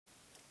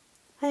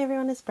Hi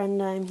everyone, it's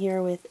Brenda. I'm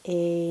here with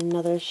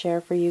another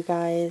share for you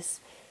guys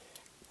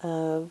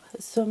of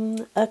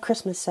a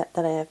Christmas set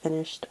that I have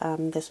finished.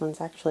 This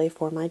one's actually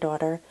for my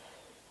daughter.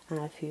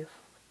 If you've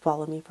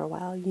followed me for a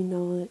while, you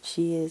know that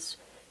she is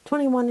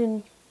 21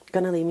 and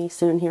gonna leave me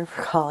soon here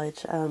for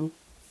college.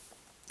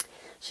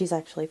 She's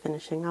actually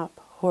finishing up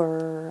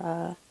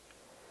her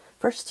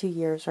first 2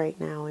 years right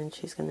now, and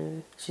she's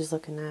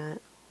looking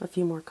at a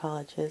few more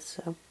colleges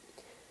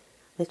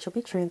that she'll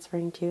be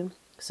transferring to.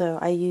 So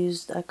I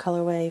used a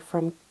colorway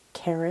from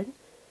Karen,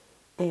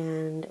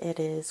 and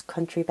it is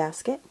Country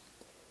Basket.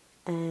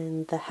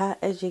 And the hat,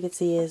 as you can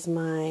see, is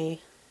my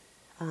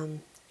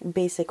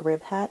basic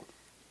rib hat,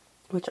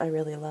 which I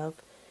really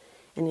love.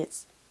 And it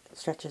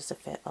stretches to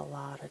fit a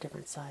lot of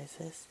different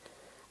sizes.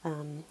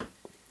 And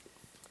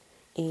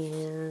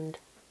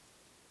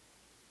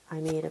I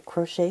made a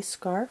crochet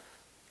scarf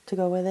to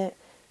go with it.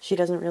 She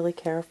doesn't really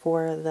care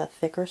for the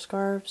thicker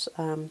scarves,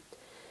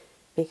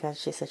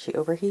 because she said she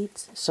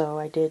overheats, so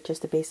I did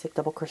just a basic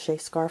double crochet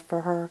scarf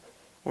for her,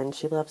 and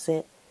she loves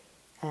it.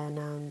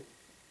 And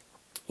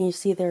you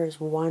see there's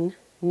one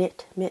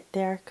knit mitt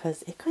there,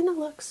 because it kind of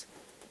looks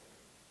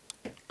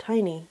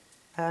tiny.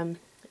 And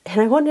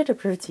I wanted to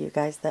prove to you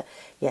guys that,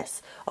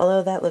 yes,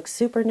 although that looks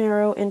super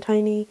narrow and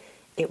tiny,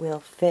 it will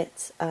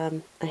fit.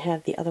 I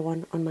have the other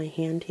one on my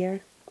hand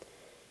here,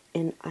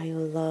 and I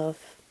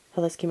love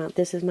how this came out.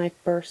 This is my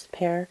first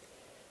pair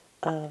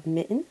of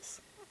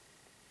mittens.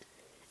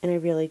 And I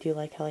really do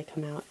like how they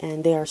come out.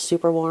 And they are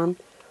super warm.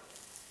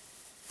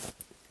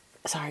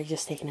 Sorry,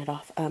 just taking it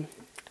off.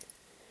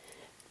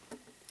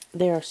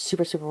 They are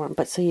super, super warm.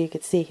 But so you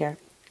could see here,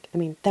 I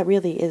mean, that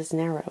really is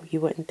narrow. You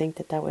wouldn't think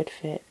that that would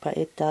fit, but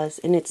it does.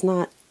 And it's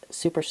not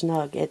super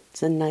snug.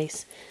 It's a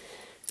nice,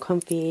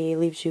 comfy,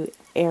 leaves you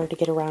air to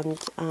get around,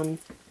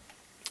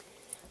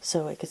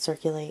 so it could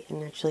circulate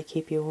and actually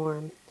keep you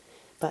warm.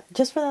 But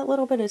just for that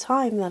little bit of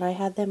time that I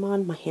had them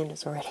on, my hand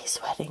is already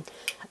sweating.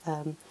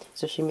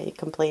 So she may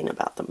complain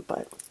about them,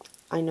 but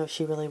I know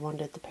she really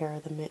wanted the pair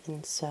of the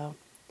mittens, so.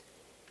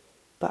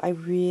 But I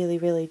really,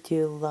 really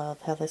do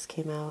love how this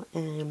came out,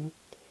 and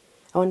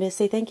I wanted to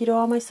say thank you to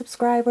all my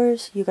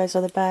subscribers. You guys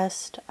are the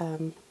best.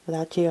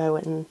 Without you, I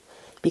wouldn't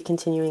be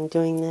continuing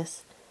doing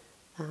this.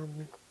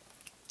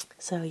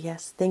 So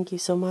yes, thank you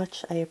so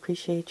much. I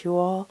appreciate you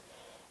all,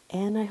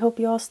 and I hope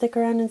you all stick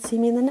around and see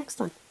me in the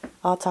next one.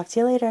 I'll talk to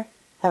you later.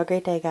 Have a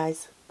great day,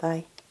 guys.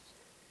 Bye.